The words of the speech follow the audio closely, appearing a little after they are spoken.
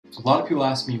A lot of people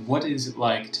ask me, what is it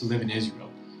like to live in Israel?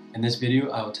 In this video,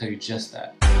 I will tell you just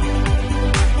that.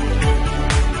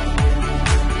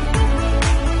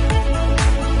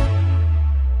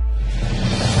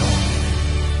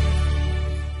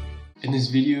 In this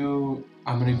video,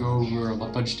 I'm going to go over a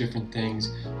bunch of different things,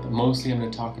 but mostly I'm going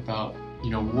to talk about,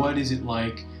 what is it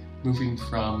like moving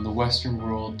from the Western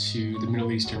world to the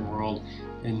Middle Eastern world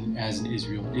as in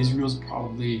Israel. Israel's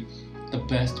probably the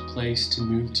best place to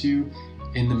move to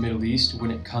in the Middle East when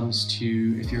it comes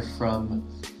to, if you're from,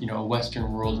 a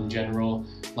Western world in general,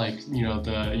 like,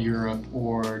 the Europe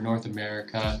or North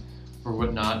America or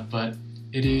whatnot, but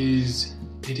it is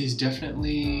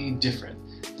definitely different.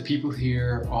 The people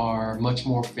here are much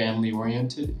more family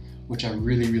oriented, which I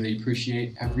really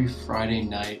appreciate. Every Friday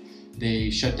night they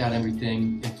shut down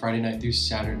everything, and Friday night through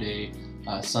Saturday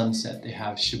sunset they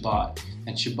have Shabbat,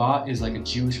 and Shabbat is like a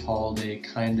Jewish holiday,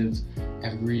 kind of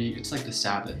it's like the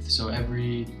Sabbath. So I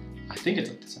think it's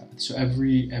like the Sabbath. So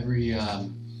every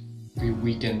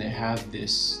weekend they have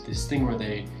this thing where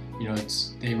they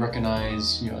they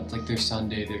recognize, it's like their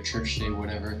Sunday, their church day,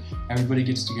 whatever. Everybody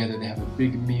gets together, they have a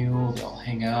big meal, they all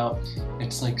hang out.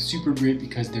 It's like super great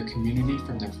because their community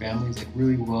from their family is like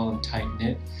really well and tight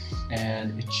knit,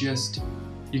 and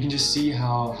you can just see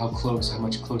how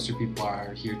much closer people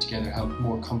are here together, how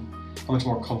much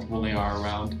more comfortable they are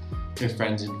around their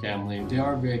friends and family. They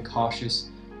are very cautious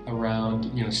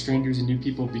around strangers and new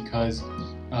people because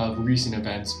of recent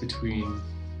events between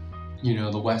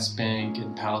the West Bank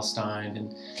and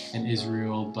Palestine and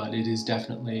Israel, but it is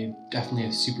definitely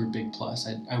a super big plus.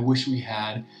 I wish we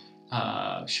had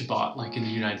Shabbat like in the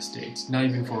United States, not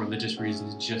even for religious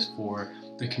reasons, just for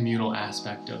the communal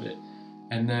aspect of it.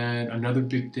 And then another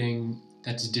big thing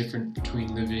that's different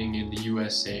between living in the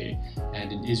USA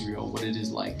and in Israel, what it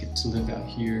is like to live out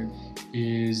here,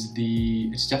 is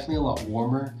it's definitely a lot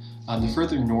warmer. The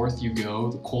further north you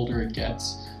go, the colder it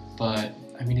gets, but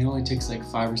I mean, it only takes like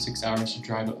 5 or 6 hours to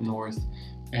drive up north,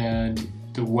 and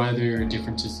the weather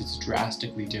differences, it's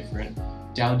drastically different.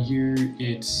 Down here,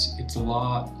 it's a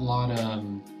lot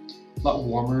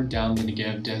warmer down the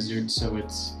Negev desert, so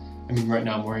right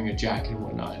now I'm wearing a jacket and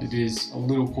whatnot. It is a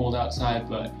little cold outside,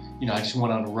 but I just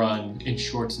went on a run in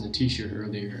shorts and a t-shirt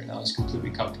earlier, and I was completely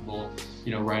comfortable,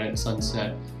 right at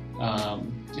sunset.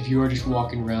 If you are just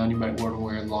walking around, you might want to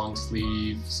wear long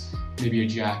sleeves, maybe a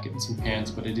jacket and some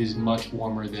pants, but it is much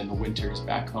warmer than the winters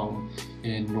back home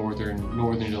in northern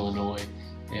Illinois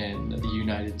in the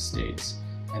United States.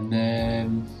 And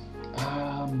then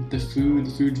the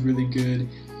food's really good.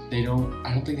 I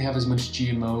don't think they have as much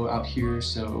GMO out here,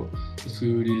 so the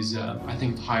food is I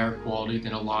think higher quality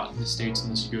than a lot in the States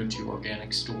unless you go to your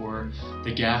organic store.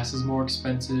 The gas is more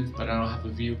expensive, but I don't have a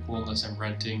vehicle unless I'm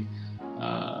renting,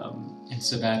 and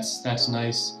so that's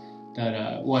nice. That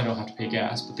I don't have to pay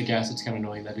gas, but the gas, it's kind of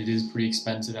annoying that it is pretty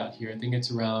expensive out here. I think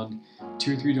it's around $2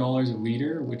 or $3 a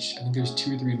liter, which I think there's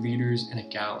 2 or 3 liters in a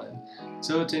gallon.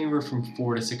 So it's anywhere from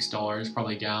 $4 to $6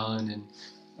 probably a gallon, and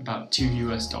about $2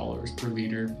 US per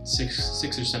liter, 6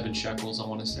 or 7 shekels I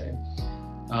want to say.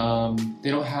 They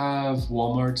don't have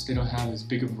Walmarts, they don't have as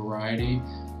big a variety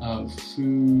of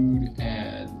food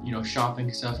and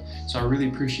shopping stuff, so I really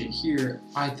appreciate here.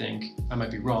 I think, I might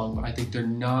be wrong, but I think they're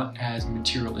not as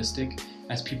materialistic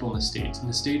as people in the States. In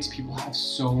the States, people have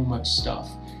so much stuff,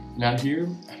 and out here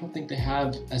I don't think they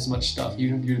have as much stuff.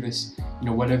 Even if you're this,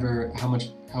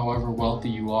 however wealthy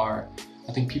you are,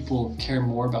 I think people care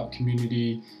more about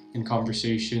community and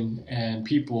conversation and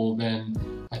people than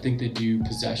I think they do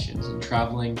possessions. And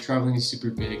traveling is super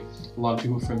big. A lot of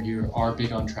people from here are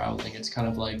big on traveling. It's kind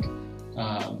of like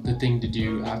the thing to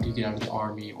do after you get out of the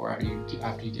army or after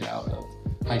you get out of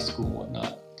high school and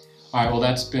whatnot. All right, well,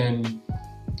 that's been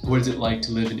what is it like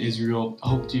to live in Israel.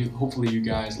 Hopefully you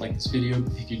guys liked this video.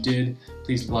 If you did,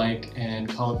 please like and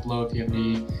comment below if you have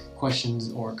any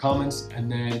questions or comments.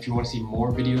 And then if you want to see more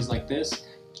videos like this,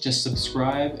 just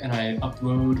subscribe, and I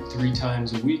upload 3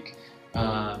 times a week,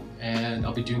 and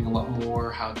I'll be doing a lot more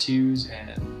how-tos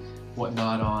and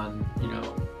whatnot on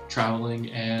traveling,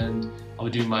 and I'll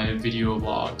be doing my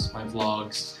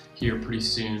vlogs here pretty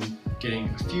soon, getting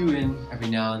a few in every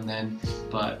now and then,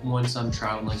 but once I'm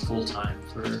traveling full-time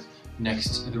for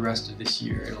the rest of this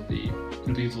year, it'll be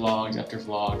vlogs after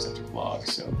vlogs after vlogs.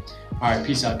 So alright,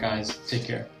 peace out guys, take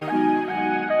care.